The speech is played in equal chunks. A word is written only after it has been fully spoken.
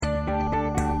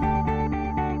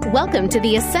Welcome to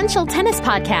the Essential Tennis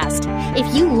Podcast.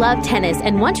 If you love tennis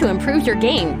and want to improve your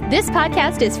game, this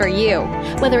podcast is for you.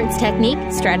 Whether it's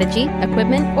technique, strategy,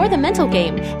 equipment, or the mental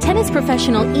game, tennis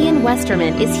professional Ian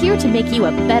Westerman is here to make you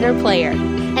a better player.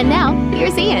 And now,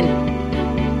 here's Ian.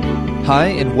 Hi,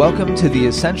 and welcome to the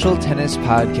Essential Tennis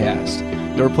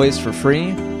Podcast, your place for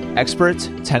free, expert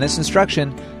tennis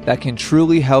instruction that can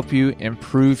truly help you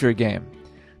improve your game.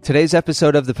 Today's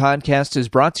episode of the podcast is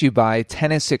brought to you by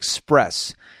Tennis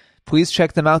Express. Please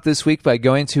check them out this week by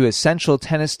going to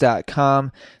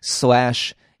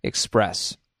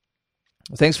essentialtennis.com/express.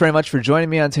 Thanks very much for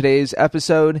joining me on today's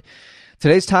episode.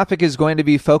 Today's topic is going to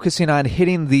be focusing on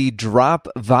hitting the drop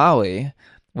volley,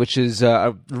 which is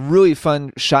a really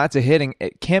fun shot to hit, and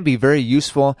it can be very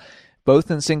useful both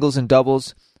in singles and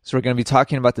doubles. So we're going to be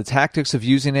talking about the tactics of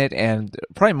using it and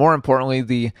probably more importantly,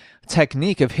 the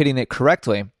technique of hitting it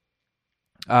correctly.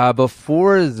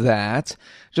 Before that,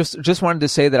 just wanted to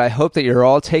say that I hope that you're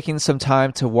all taking some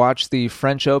time to watch the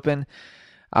French Open.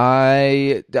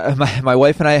 My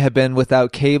wife and I have been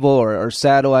without cable or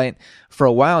satellite for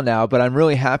a while now, but I'm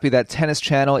really happy that Tennis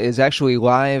Channel is actually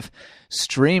live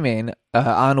streaming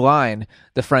online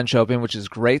the French Open, which is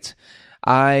great.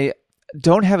 I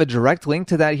don't have a direct link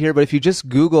to that here, but if you just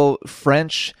Google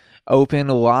French Open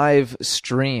live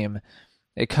stream,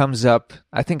 it comes up,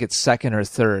 I think it's second or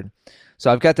third.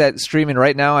 So I've got that streaming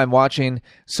right now. I'm watching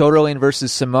Soderling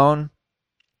versus Simone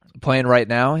playing right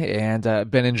now, and I've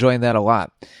been enjoying that a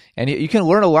lot. And you can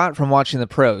learn a lot from watching the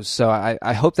pros, so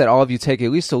I hope that all of you take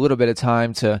at least a little bit of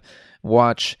time to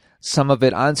watch some of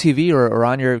it on TV or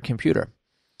on your computer.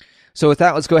 So with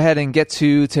that, let's go ahead and get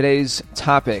to today's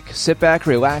topic. Sit back,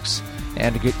 relax,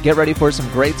 and get ready for some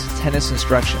great tennis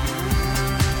instruction.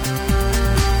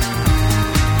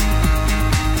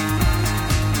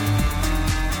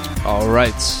 All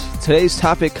right, today's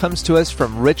topic comes to us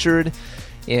from Richard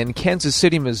in Kansas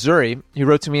City, Missouri. He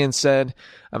wrote to me and said,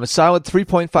 I'm a solid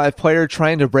 3.5 player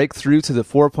trying to break through to the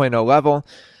 4.0 level.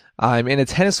 I'm in a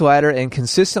tennis ladder and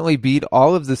consistently beat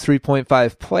all of the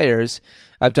 3.5 players.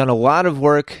 I've done a lot of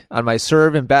work on my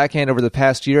serve and backhand over the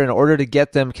past year in order to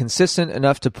get them consistent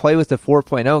enough to play with the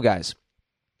 4.0 guys.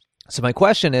 So my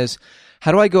question is,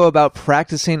 how do I go about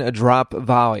practicing a drop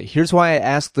volley? Here's why I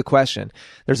asked the question.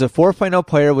 There's a 4.0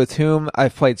 player with whom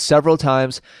I've played several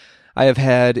times. I have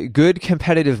had good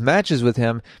competitive matches with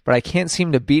him, but I can't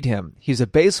seem to beat him. He's a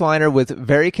baseliner with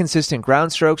very consistent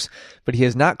ground strokes, but he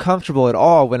is not comfortable at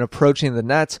all when approaching the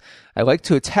net. I like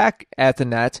to attack at the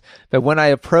net, but when I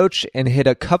approach and hit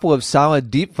a couple of solid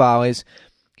deep volleys,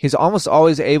 he's almost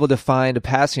always able to find a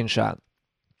passing shot.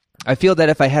 I feel that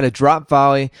if I had a drop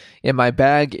volley in my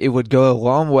bag, it would go a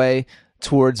long way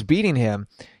towards beating him.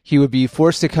 He would be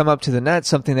forced to come up to the net,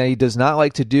 something that he does not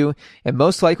like to do, and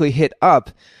most likely hit up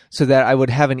so that I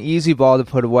would have an easy ball to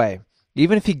put away.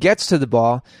 Even if he gets to the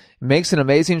ball, makes an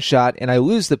amazing shot, and I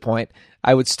lose the point,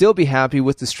 I would still be happy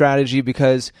with the strategy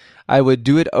because I would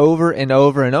do it over and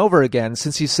over and over again.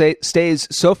 Since he stays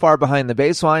so far behind the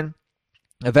baseline,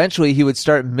 eventually he would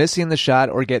start missing the shot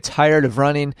or get tired of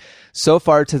running so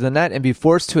far to the net and be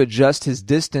forced to adjust his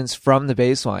distance from the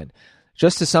baseline.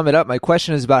 Just to sum it up, my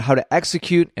question is about how to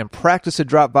execute and practice a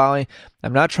drop volley.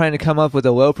 I'm not trying to come up with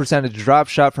a low percentage drop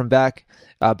shot from back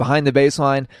behind the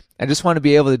baseline. I just want to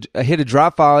be able to hit a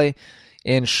drop volley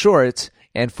in short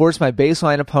and force my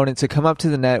baseline opponent to come up to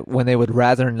the net when they would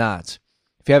rather not.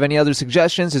 If you have any other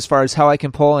suggestions as far as how I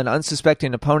can pull an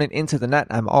unsuspecting opponent into the net,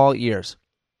 I'm all ears.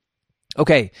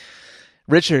 Okay,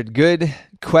 Richard, good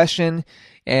question.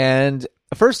 And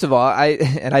first of all,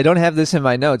 I don't have this in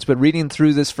my notes, but reading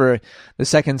through this for the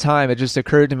second time, it just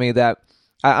occurred to me that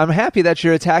I'm happy that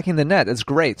you're attacking the net. It's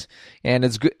great. And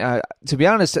it's good. To be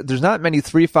honest, there's not many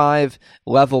 3.5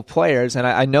 level players, and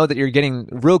I know that you're getting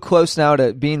real close now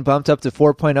to being bumped up to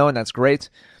 4.0, and that's great.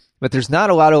 But there's not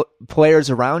a lot of players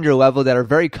around your level that are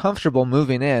very comfortable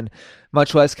moving in,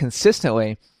 much less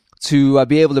consistently, to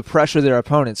be able to pressure their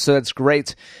opponents. So that's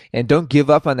great. And don't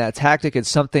give up on that tactic. It's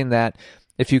something that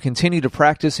if you continue to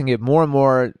practice and get more and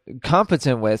more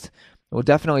competent with, it will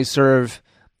definitely serve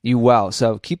you well.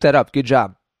 So keep that up. Good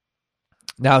job.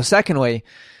 Now, secondly,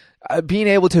 being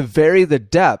able to vary the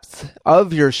depth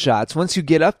of your shots once you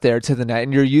get up there to the net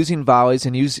and you're using volleys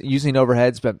and using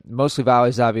overheads, but mostly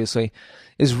volleys, obviously,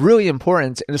 is really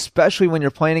important, and especially when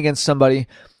you're playing against somebody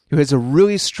who has a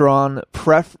really strong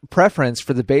preference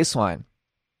for the baseline.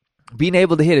 Being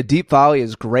able to hit a deep volley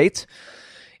is great,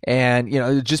 and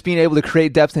just being able to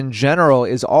create depth in general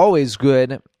is always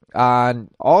good on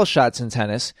all shots in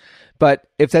tennis. But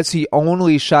if that's the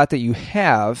only shot that you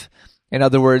have, in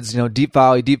other words, deep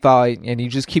volley, and you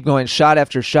just keep going shot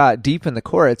after shot deep in the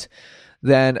court,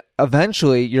 then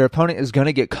eventually your opponent is going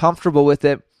to get comfortable with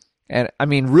it. And I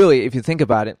mean, really, if you think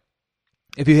about it,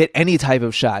 if you hit any type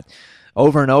of shot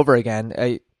over and over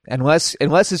again, unless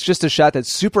it's just a shot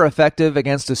that's super effective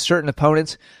against a certain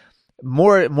opponent,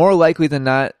 more likely than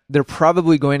not, they're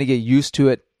probably going to get used to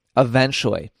it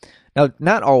eventually. Now,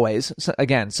 not always.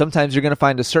 Again, sometimes you're going to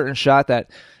find a certain shot that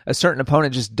a certain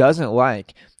opponent just doesn't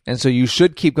like, and so you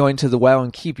should keep going to the well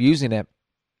and keep using it.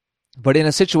 But in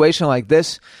a situation like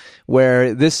this,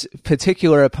 where this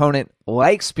particular opponent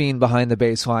likes being behind the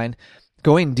baseline,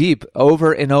 going deep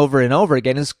over and over and over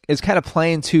again is kind of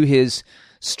playing to his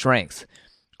strength.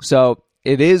 So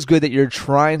it is good that you're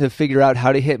trying to figure out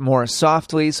how to hit more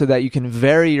softly so that you can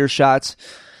vary your shots.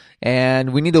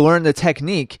 And we need to learn the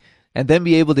technique and then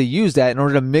be able to use that in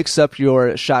order to mix up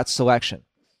your shot selection.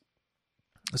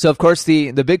 So, of course,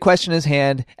 the big question at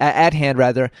hand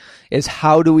is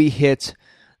how do we hit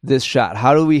this shot?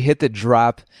 How do we hit the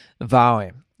drop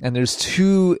volley? And there's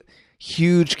two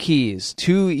huge keys,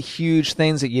 two huge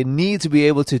things that you need to be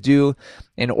able to do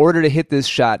in order to hit this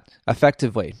shot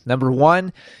effectively. Number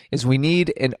one is we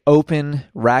need an open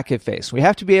racket face. We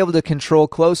have to be able to control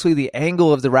closely the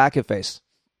angle of the racket face.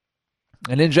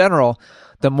 And in general,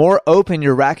 the more open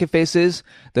your racket face is,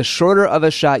 the shorter of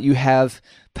a shot you have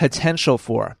potential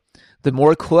for. The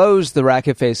more closed the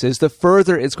racket face is, the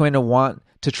further it's going to want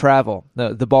to travel,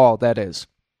 the ball, that is.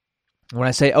 When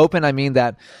I say open, I mean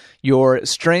that your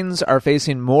strings are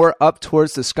facing more up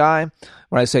towards the sky.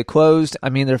 When I say closed, I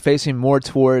mean they're facing more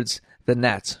towards the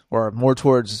net or more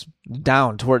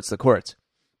down towards the court.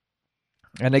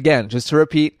 And again, just to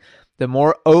repeat, the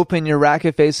more open your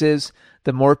racket face is,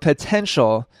 the more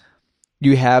potential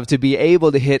you have to be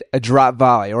able to hit a drop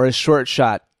volley or a short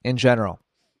shot in general.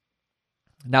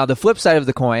 Now, the flip side of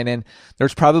the coin, and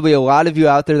there's probably a lot of you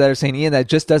out there that are saying, Ian, that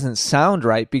just doesn't sound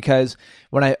right, because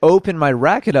when I open my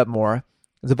racket up more,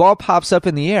 the ball pops up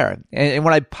in the air. And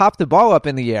when I pop the ball up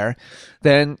in the air,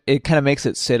 then it kind of makes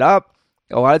it sit up.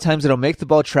 A lot of times it'll make the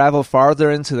ball travel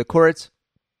farther into the court,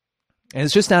 and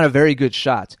it's just not a very good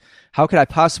shot. How could I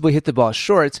possibly hit the ball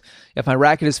short if my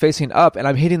racket is facing up and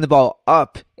I'm hitting the ball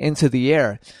up into the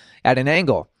air at an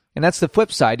angle? And that's the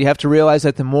flip side. You have to realize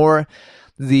that the more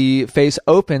the face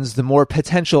opens, the more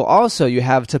potential also you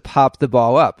have to pop the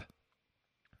ball up.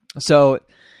 So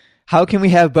how can we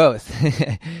have both?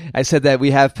 I said that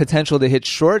we have potential to hit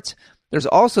short. There's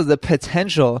also the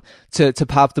potential to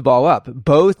pop the ball up.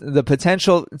 Both the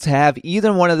potential to have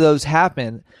either one of those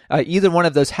happen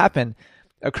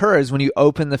occurs when you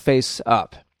open the face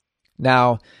up.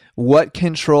 Now, what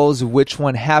controls which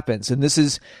one happens? And this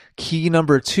is key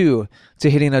number 2 to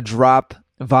hitting a drop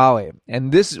volley.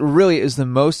 And this really is the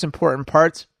most important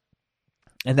part,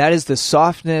 and that is the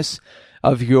softness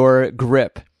of your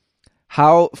grip.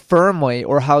 How firmly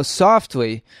or how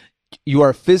softly you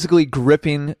are physically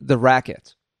gripping the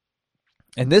racket.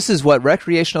 And this is what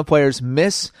recreational players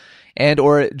miss and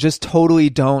or just totally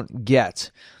don't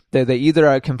get. They either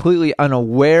are completely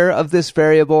unaware of this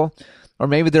variable, or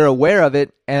maybe they're aware of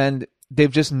it and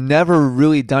they've just never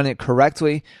really done it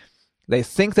correctly. They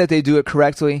think that they do it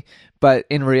correctly, but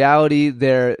in reality,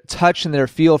 their touch and their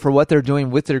feel for what they're doing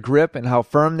with their grip and how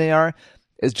firm they are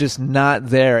is just not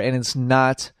there, and it's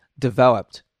not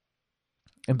developed.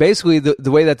 And basically,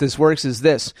 the way that this works is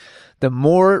this. The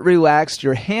more relaxed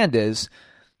your hand is,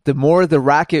 the more the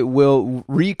racket will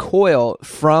recoil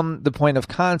from the point of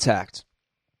contact.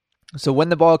 So when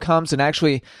the ball comes and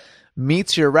actually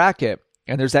meets your racket,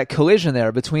 and there's that collision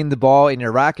there between the ball and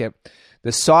your racket,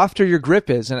 the softer your grip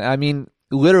is, and I mean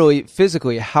literally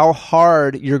physically how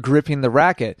hard you're gripping the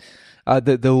racket,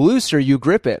 the looser you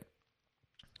grip it.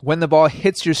 When the ball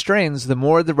hits your strings, the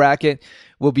more the racket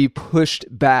will be pushed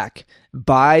back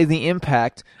by the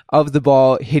impact of the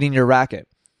ball hitting your racket.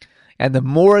 And the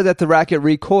more that the racket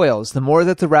recoils, the more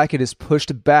that the racket is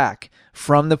pushed back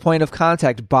from the point of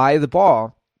contact by the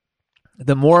ball,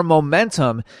 the more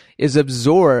momentum is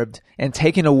absorbed and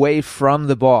taken away from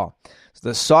the ball. So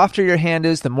the softer your hand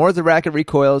is, the more the racket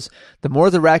recoils. The more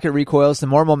the racket recoils, the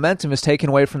more momentum is taken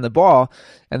away from the ball.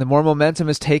 And the more momentum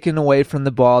is taken away from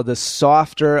the ball, the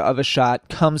softer of a shot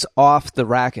comes off the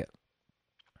racket.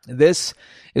 This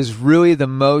is really the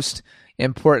most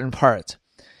important part.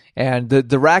 And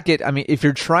the racket, I mean, if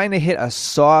you're trying to hit a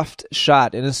soft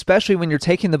shot, and especially when you're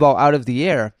taking the ball out of the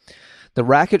air, the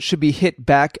racket should be hit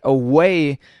back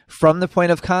away from the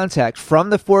point of contact, from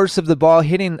the force of the ball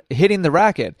hitting the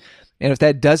racket. And if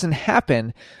that doesn't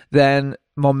happen, then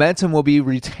momentum will be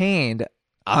retained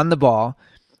on the ball.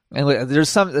 And there's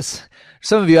some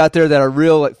of you out there that are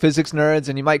real physics nerds,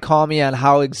 and you might call me on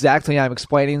how exactly I'm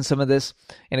explaining some of this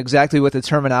and exactly what the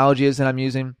terminology is that I'm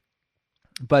using.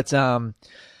 But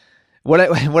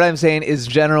what I'm saying is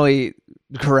generally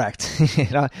correct.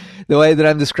 The way that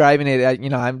I'm describing it,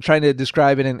 I'm trying to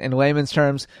describe it in layman's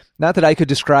terms. Not that I could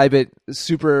describe it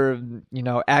super,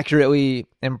 accurately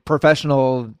in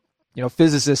professional,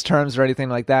 physicist terms or anything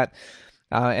like that.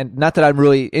 And not that I'm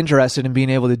really interested in being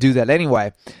able to do that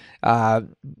anyway.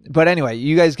 But anyway,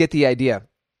 you guys get the idea.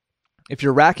 If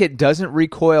your racket doesn't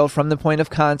recoil from the point of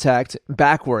contact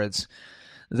backwards,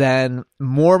 then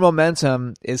more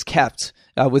momentum is kept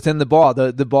within the ball.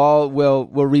 The ball will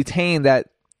retain that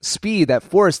speed, that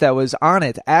force that was on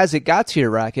it as it got to your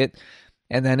racket,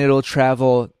 and then it'll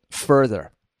travel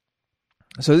further.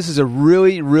 So this is a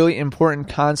really, really important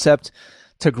concept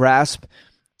to grasp,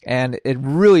 and it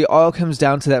really all comes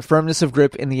down to that firmness of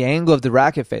grip in the angle of the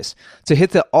racket face. To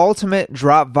hit the ultimate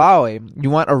drop volley, you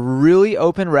want a really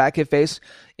open racket face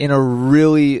in a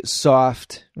really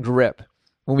soft grip.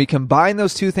 When we combine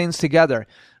those two things together,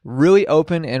 really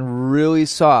open and really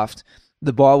soft,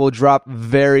 the ball will drop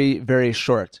very, very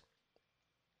short.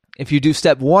 If you do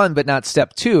step 1 but not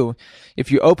step 2,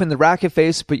 if you open the racket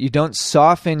face but you don't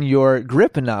soften your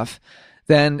grip enough,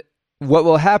 then what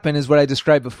will happen is what I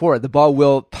described before. The ball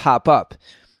will pop up.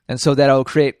 And so that'll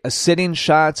create a sitting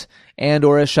shot and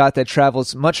or a shot that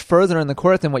travels much further in the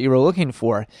court than what you were looking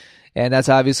for. And that's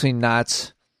obviously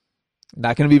not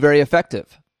going to be very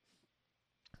effective.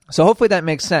 So hopefully that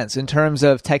makes sense in terms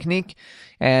of technique.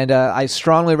 And I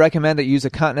strongly recommend that you use a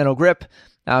continental grip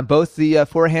on both the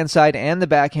forehand side and the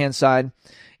backhand side.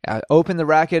 Open the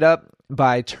racket up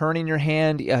by turning your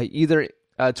hand either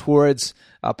towards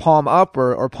palm up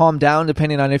or palm down,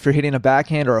 depending on if you're hitting a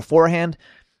backhand or a forehand,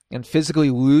 and physically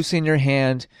loosen your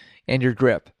hand and your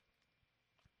grip.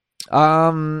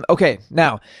 Okay,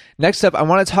 now, next up, I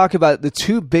want to talk about the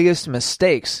 2 biggest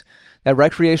mistakes that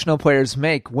recreational players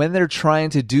make when they're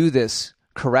trying to do this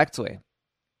correctly.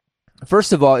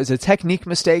 First of all is a technique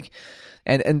mistake,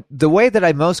 and the way that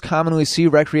I most commonly see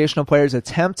recreational players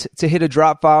attempt to hit a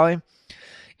drop volley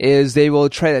is they will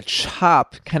try to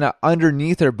chop kind of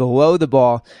underneath or below the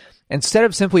ball. Instead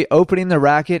of simply opening the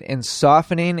racket and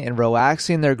softening and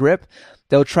relaxing their grip,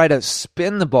 they'll try to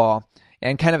spin the ball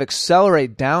and kind of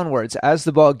accelerate downwards as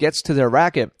the ball gets to their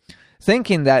racket,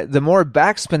 thinking that the more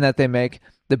backspin that they make,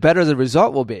 the better the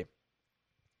result will be.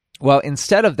 Well,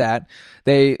 instead of that,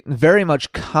 they very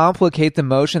much complicate the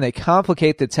motion, they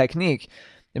complicate the technique.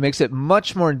 It makes it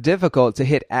much more difficult to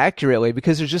hit accurately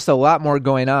because there's just a lot more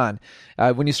going on.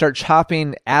 When you start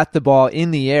chopping at the ball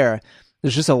in the air,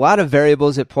 there's just a lot of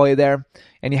variables at play there,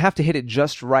 and you have to hit it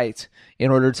just right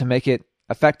in order to make it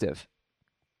effective.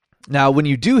 Now, when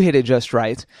you do hit it just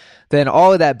right, then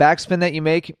all of that backspin that you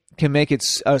make can make it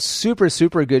a super,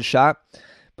 super good shot,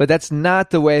 but that's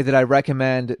not the way that I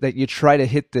recommend that you try to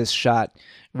hit this shot,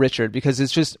 Richard, because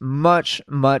it's just much,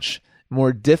 much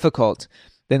more difficult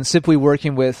than simply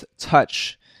working with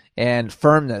touch and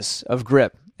firmness of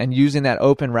grip and using that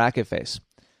open racket face.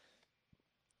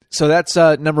 So that's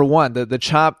number 1. The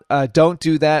chop, don't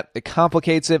do that. It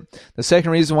complicates it. The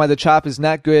second reason why the chop is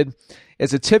not good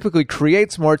is it typically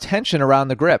creates more tension around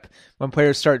the grip. When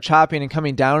players start chopping and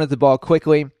coming down at the ball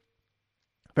quickly,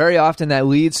 very often that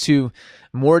leads to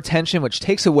more tension, which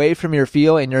takes away from your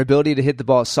feel and your ability to hit the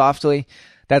ball softly.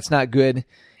 That's not good.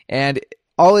 And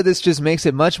all of this just makes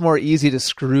it much more easy to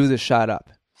screw the shot up.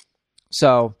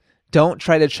 So don't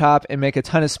try to chop and make a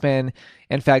ton of spin.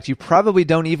 In fact, you probably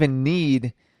don't even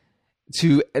need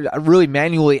to really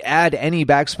manually add any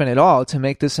backspin at all to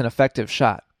make this an effective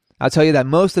shot. I'll tell you that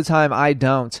most of the time I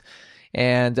don't.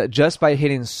 And just by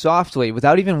hitting softly,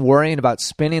 without even worrying about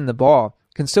spinning the ball,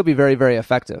 can still be very, very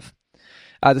effective.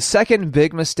 The second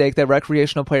big mistake that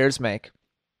recreational players make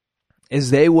is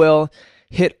they will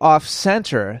hit off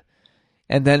center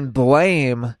and then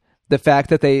blame the fact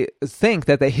that they think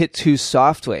that they hit too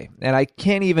softly. And I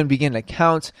can't even begin to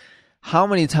count how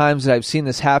many times that I've seen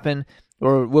this happen,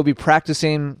 or we'll be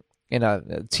practicing in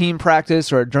a team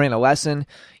practice or during a lesson,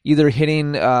 either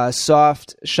hitting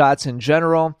soft shots in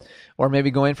general, or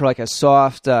maybe going for like a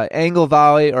soft angle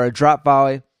volley or a drop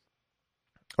volley,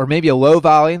 or maybe a low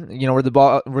volley, where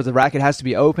the racket has to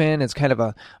be open. It's kind of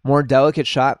a more delicate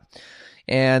shot.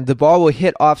 And the ball will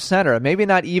hit off center, maybe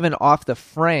not even off the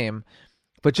frame,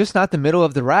 but just not the middle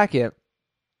of the racket.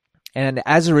 And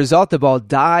as a result, the ball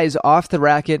dies off the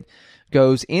racket,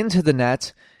 goes into the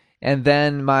net, and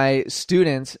then my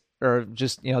student, or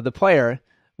just the player,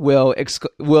 will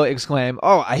exclaim,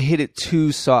 "Oh, I hit it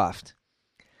too soft."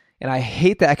 And I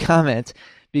hate that comment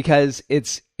because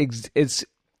it's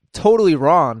totally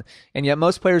wrong, and yet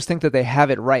most players think that they have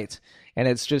it right, and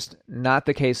it's just not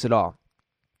the case at all.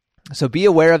 So be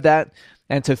aware of that,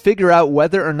 and to figure out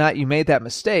whether or not you made that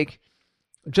mistake,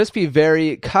 just be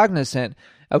very cognizant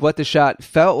of what the shot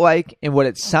felt like and what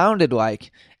it sounded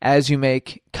like as you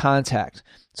make contact.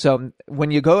 So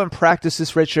when you go and practice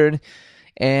this, Richard,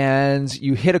 and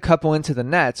you hit a couple into the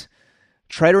net,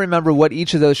 try to remember what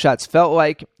each of those shots felt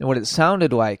like and what it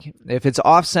sounded like. If it's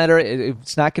off center,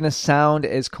 it's not going to sound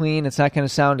as clean. It's not going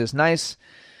to sound as nice.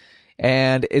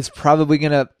 And it's probably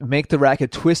going to make the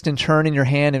racket twist and turn in your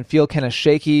hand and feel kind of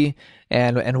shaky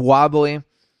and wobbly.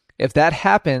 If that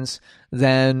happens,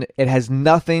 then it has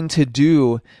nothing to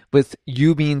do with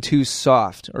you being too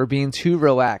soft or being too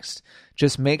relaxed.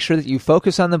 Just make sure that you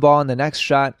focus on the ball in the next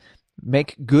shot,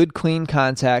 make good, clean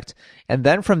contact, and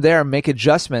then from there, make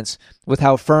adjustments with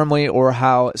how firmly or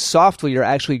how softly you're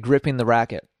actually gripping the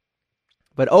racket.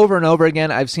 But over and over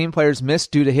again, I've seen players miss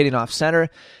due to hitting off center,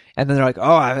 and then they're like, oh,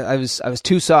 I was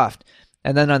too soft.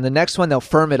 And then on the next one, they'll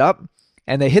firm it up,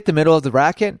 and they hit the middle of the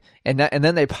racket, and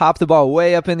then they pop the ball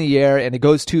way up in the air, and it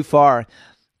goes too far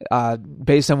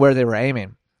based on where they were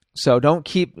aiming. So don't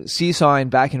keep seesawing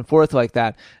back and forth like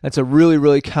that. That's a really,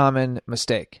 really common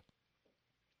mistake.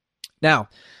 Now,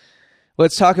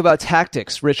 let's talk about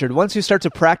tactics, Richard. Once you start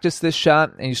to practice this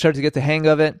shot and you start to get the hang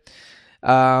of it,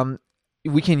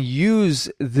 we can use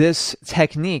this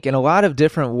technique in a lot of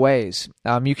different ways.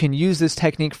 You can use this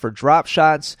technique for drop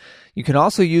shots. You can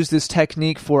also use this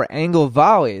technique for angle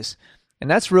volleys. And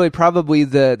that's really probably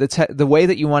the way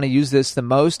that you want to use this the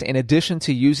most, in addition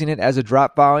to using it as a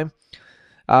drop volley.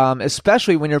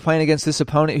 Especially when you're playing against this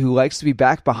opponent who likes to be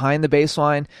back behind the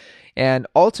baseline. And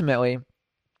ultimately,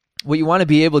 what you want to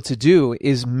be able to do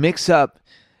is mix up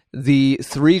the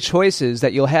three choices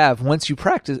that you'll have once you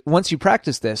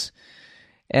practice this.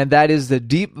 And that is the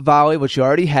deep volley, which you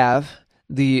already have,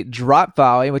 the drop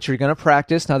volley, which you're going to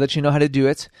practice now that you know how to do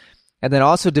it, and then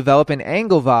also develop an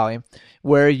angle volley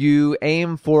where you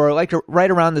aim for like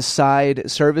right around the side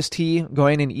service tee,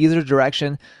 going in either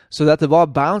direction so that the ball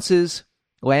bounces,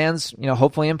 lands,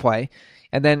 hopefully in play,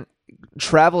 and then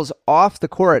travels off the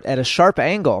court at a sharp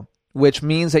angle, which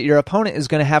means that your opponent is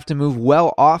going to have to move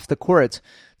well off the court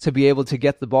to be able to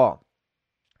get the ball.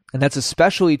 And that's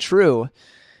especially true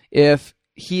if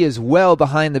he is well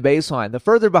behind the baseline. The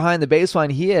further behind the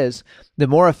baseline he is, the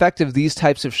more effective these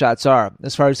types of shots are.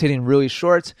 As far as hitting really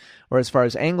short or as far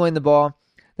as angling the ball,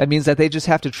 that means that they just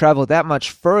have to travel that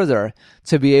much further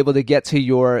to be able to get to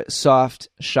your soft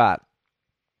shot.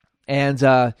 And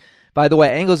by the way,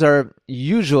 angles are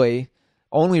usually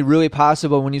only really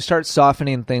possible when you start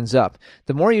softening things up.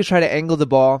 The more you try to angle the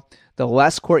ball, the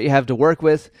less court you have to work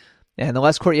with. And the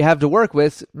less court you have to work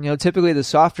with, typically the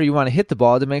softer you want to hit the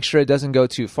ball to make sure it doesn't go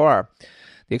too far.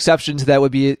 The exception to that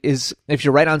would be is if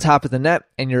you're right on top of the net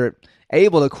and you're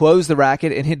able to close the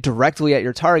racket and hit directly at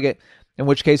your target, in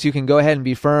which case you can go ahead and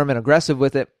be firm and aggressive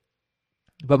with it.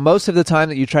 But most of the time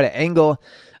that you try to angle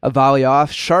a volley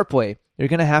off sharply, you're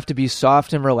going to have to be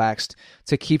soft and relaxed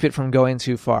to keep it from going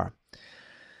too far.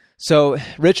 So,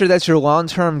 Richard, that's your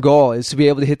long-term goal, is to be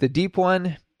able to hit the deep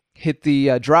one, hit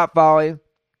the drop volley,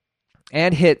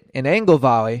 and hit an angle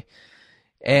volley.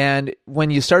 And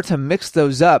when you start to mix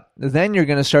those up, then you're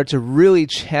going to start to really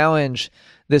challenge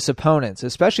this opponent,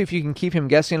 especially if you can keep him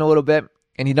guessing a little bit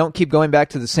and you don't keep going back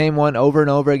to the same one over and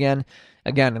over again.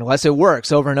 Again, unless it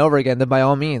works over and over again, then by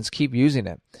all means, keep using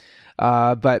it.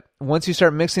 But once you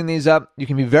start mixing these up, you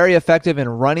can be very effective in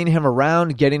running him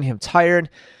around, getting him tired.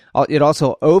 It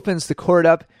also opens the court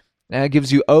up and it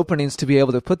gives you openings to be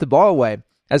able to put the ball away,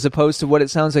 as opposed to what it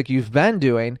sounds like you've been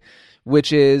doing,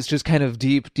 which is just kind of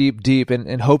deep,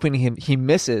 and hoping he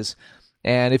misses.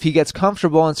 And if he gets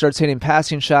comfortable and starts hitting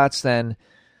passing shots, then,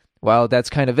 well, that's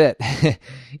kind of it.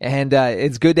 And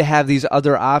it's good to have these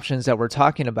other options that we're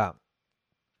talking about.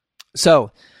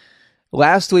 So,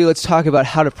 lastly, let's talk about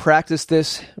how to practice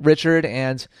this, Richard.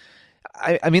 And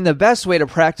I mean, the best way to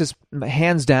practice,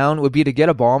 hands down, would be to get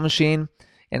a ball machine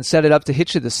and set it up to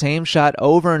hit you the same shot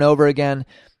over and over again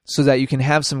so that you can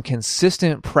have some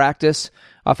consistent practice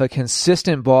off a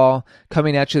consistent ball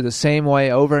coming at you the same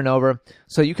way over and over,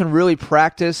 so you can really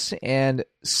practice and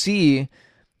see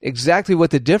exactly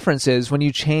what the difference is when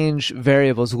you change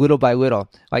variables little by little,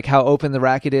 like how open the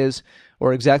racket is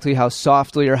or exactly how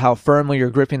softly or how firmly you're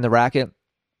gripping the racket.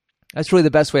 That's really the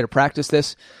best way to practice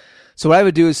this. So what I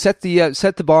would do is set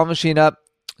the ball machine up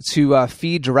to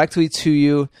feed directly to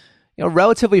you,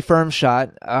 relatively firm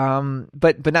shot,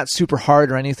 but not super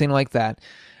hard or anything like that.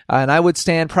 And I would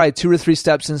stand probably 2 or 3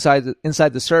 steps inside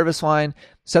the service line,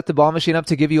 set the ball machine up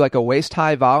to give you like a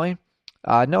waist-high volley,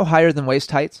 no higher than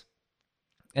waist height,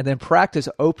 and then practice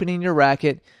opening your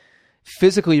racket,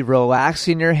 physically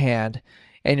relaxing your hand,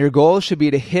 and your goal should be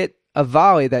to hit a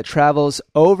volley that travels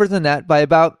over the net by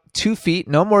about 2 feet,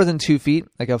 no more than 2 feet.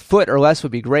 Like a foot or less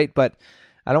would be great, but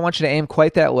I don't want you to aim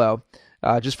quite that low,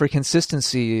 just for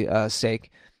consistency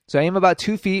sake. So aim about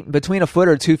 2 feet. Between a foot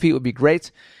or 2 feet would be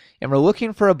great. And we're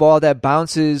looking for a ball that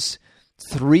bounces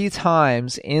 3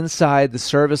 times inside the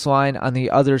service line on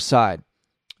the other side.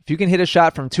 If you can hit a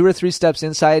shot from 2 or 3 steps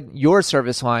inside your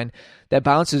service line that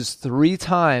bounces 3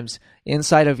 times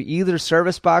inside of either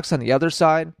service box on the other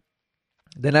side,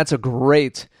 then that's a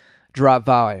great drop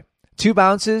volley. 2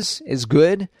 bounces is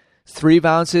good. 3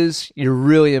 bounces, you're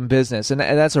really in business. And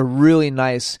that's a really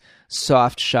nice,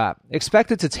 soft shot.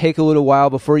 Expect it to take a little while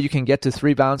before you can get to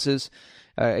 3 bounces.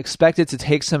 Expect it to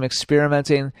take some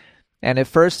experimenting. And at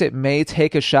first, it may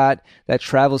take a shot that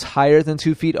travels higher than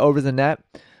 2 feet over the net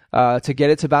to get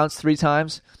it to bounce 3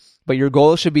 times. But your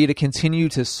goal should be to continue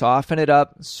to soften it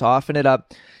up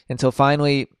until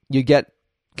finally you get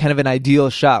kind of an ideal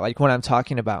shot, like what I'm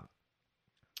talking about.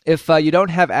 If you don't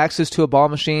have access to a ball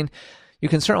machine, you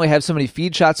can certainly have somebody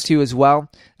feed shots to you as well.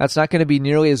 That's not going to be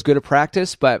nearly as good a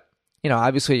practice, but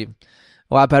obviously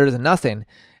a lot better than nothing.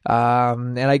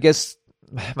 And I guess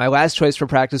my last choice for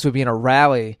practice would be in a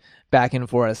rally back and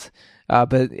forth.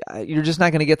 But you're just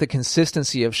not going to get the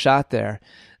consistency of shot there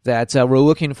that we're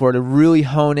looking for to really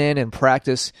hone in and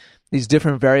practice these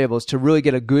different variables to really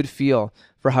get a good feel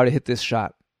for how to hit this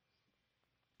shot.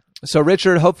 So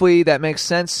Richard, hopefully that makes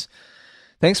sense.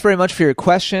 Thanks very much for your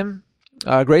question.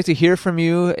 Great to hear from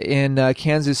you in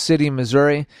Kansas City,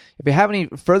 Missouri. If you have any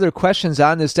further questions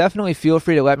on this, definitely feel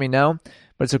free to let me know.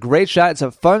 But it's a great shot. It's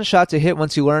a fun shot to hit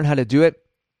once you learn how to do it.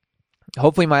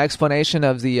 Hopefully my explanation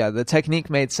of the technique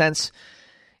made sense.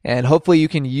 And hopefully you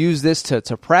can use this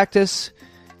to practice,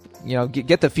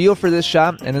 get the feel for this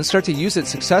shot, and then start to use it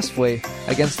successfully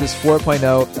against this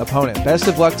 4.0 opponent. Best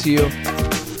of luck to you,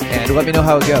 and let me know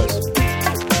how it goes.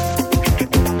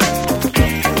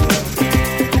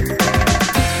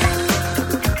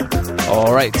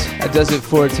 All right, that does it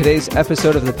for today's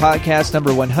episode of the podcast,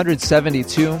 number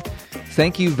 172.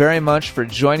 Thank you very much for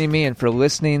joining me and for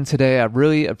listening today. I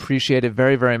really appreciate it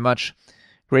very, very much.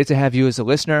 Great to have you as a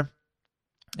listener.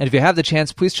 And if you have the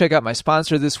chance, please check out my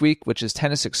sponsor this week, which is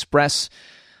Tennis Express.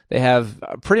 They have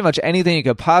pretty much anything you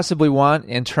could possibly want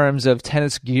in terms of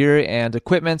tennis gear and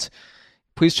equipment.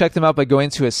 Please check them out by going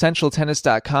to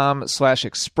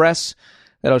essentialtennis.com/express.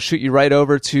 That'll shoot you right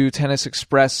over to Tennis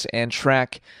Express and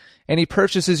track any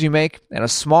purchases you make, and a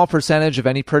small percentage of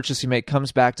any purchase you make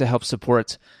comes back to help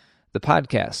support the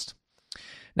podcast.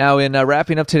 Now, in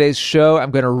wrapping up today's show,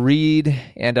 I'm going to read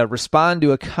and respond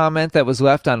to a comment that was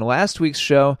left on last week's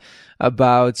show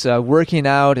about working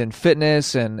out and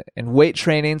fitness and weight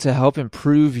training to help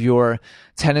improve your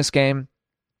tennis game.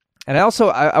 And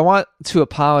I want to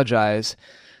apologize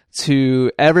to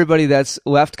everybody that's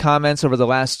left comments over the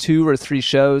last 2 or 3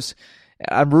 shows.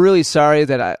 I'm really sorry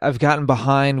that I've gotten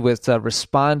behind with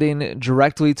responding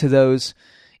directly to those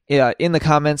in the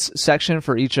comments section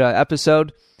for each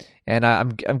episode. And I'm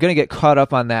going to get caught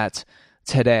up on that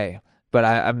today. But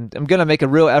I'm going to make a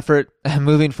real effort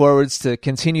moving forwards to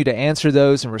continue to answer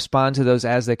those and respond to those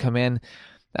as they come in.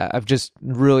 I've just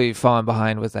really fallen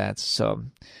behind with that. So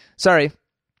sorry.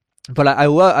 But I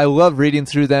love reading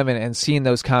through them and seeing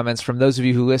those comments from those of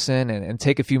you who listen and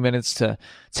take a few minutes to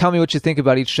tell me what you think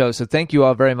about each show. So thank you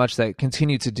all very much that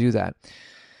continue to do that.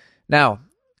 Now,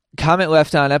 comment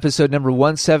left on episode number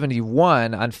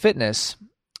 171 on fitness.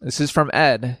 This is from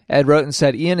Ed. Ed wrote and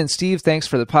said, Ian and Steve, thanks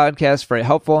for the podcast. Very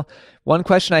helpful. One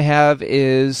question I have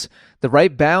is the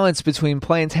right balance between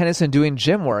playing tennis and doing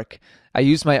gym work. I'll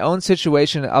use my own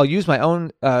situation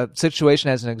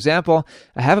as an example.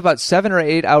 I have about 7 or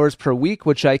 8 hours per week,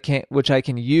 which I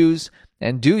can use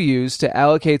and do use to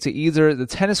allocate to either the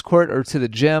tennis court or to the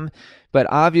gym. But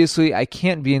obviously, I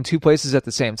can't be in 2 places at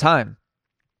the same time.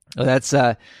 Well, that's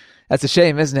a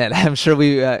shame, isn't it? I'm sure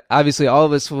we obviously all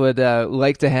of us would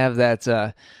like to have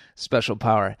that special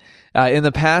power. In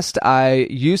the past, I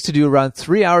used to do around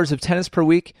 3 hours of tennis per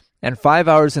week and 5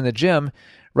 hours in the gym.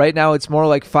 Right now, it's more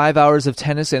like 5 hours of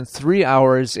tennis and 3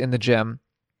 hours in the gym.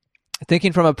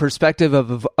 Thinking from a perspective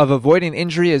of avoiding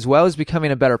injury as well as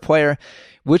becoming a better player,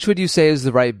 which would you say is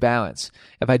the right balance?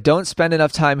 If I don't spend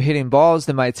enough time hitting balls,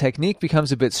 then my technique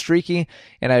becomes a bit streaky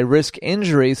and I risk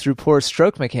injury through poor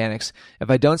stroke mechanics. If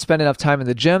I don't spend enough time in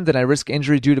the gym, then I risk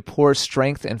injury due to poor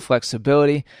strength and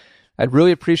flexibility. I'd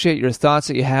really appreciate your thoughts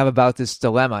that you have about this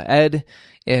dilemma. Ed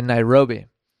in Nairobi.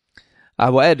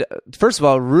 Well, Ed, first of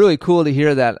all, really cool to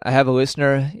hear that I have a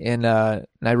listener in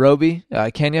Nairobi,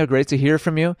 Kenya. Great to hear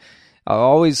from you. I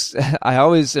always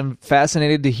am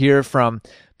fascinated to hear from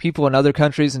people in other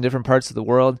countries in different parts of the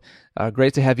world.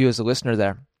 Great to have you as a listener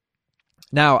there.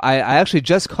 Now, I actually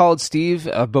just called Steve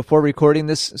before recording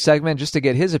this segment just to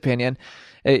get his opinion.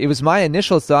 It was my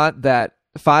initial thought that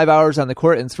 5 hours on the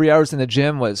court and 3 hours in the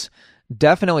gym was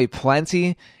definitely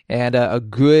plenty and a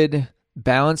good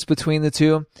balance between the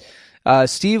two.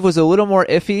 Steve was a little more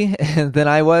iffy than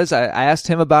I was. I asked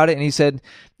him about it, and he said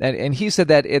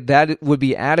that that would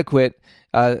be adequate,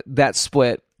 that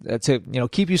split, to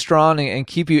keep you strong and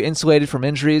keep you insulated from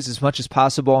injuries as much as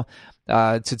possible,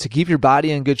 to keep your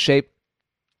body in good shape.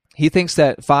 He thinks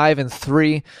that 5 and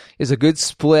 3 is a good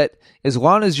split as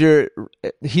long as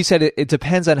he said it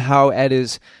depends on how Ed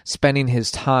is spending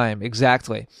his time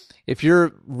exactly. If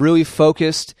you're really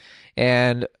focused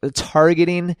and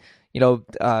targeting,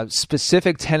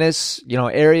 specific tennis,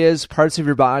 areas, parts of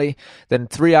your body, then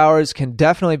 3 hours can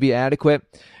definitely be adequate.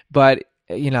 But,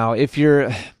 if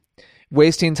you're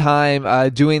wasting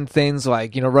time doing things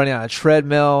like, running on a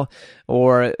treadmill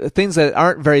or things that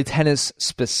aren't very tennis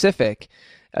specific,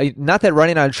 not that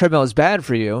running on a treadmill is bad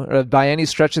for you by any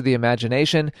stretch of the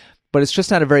imagination, but it's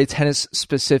just not a very tennis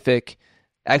specific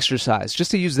exercise,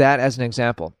 just to use that as an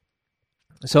example.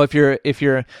 So if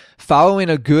you're following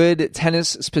a good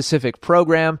tennis specific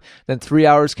program, then 3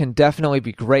 hours can definitely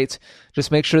be great.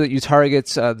 Just make sure that you target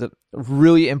the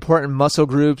really important muscle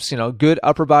groups, good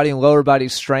upper body and lower body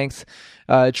strength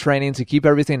training to keep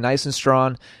everything nice and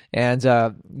strong. And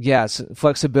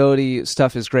flexibility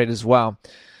stuff is great as well.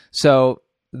 So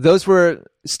those were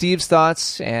Steve's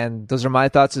thoughts, and those are my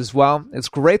thoughts as well. It's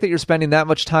great that you're spending that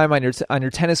much time on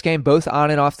your tennis game, both on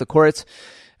and off the court.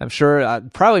 I'm sure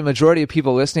probably majority of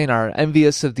people listening are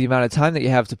envious of the amount of time that you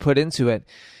have to put into it.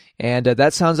 And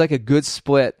that sounds like a good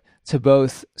split to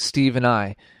both Steve and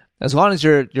I, as long as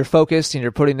you're focused and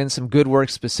you're putting in some good work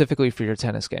specifically for your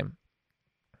tennis game.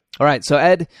 All right, so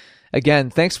Ed, again,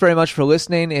 thanks very much for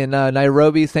listening in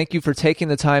Nairobi. Thank you for taking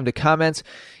the time to comment.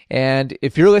 And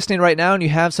if you're listening right now and you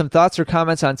have some thoughts or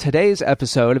comments on today's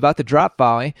episode about the drop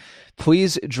volley,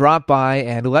 please drop by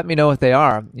and let me know what they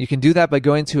are. You can do that by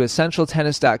going to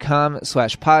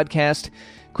essentialtennis.com/podcast,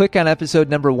 click on episode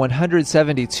number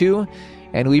 172,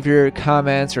 and leave your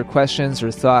comments or questions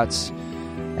or thoughts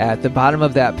at the bottom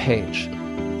of that page.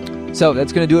 So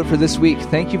that's going to do it for this week.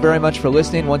 Thank you very much for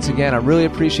listening. Once again, I really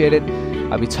appreciate it.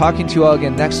 I'll be talking to you all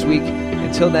again next week.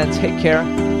 Until then, take care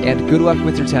and good luck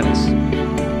with your tennis.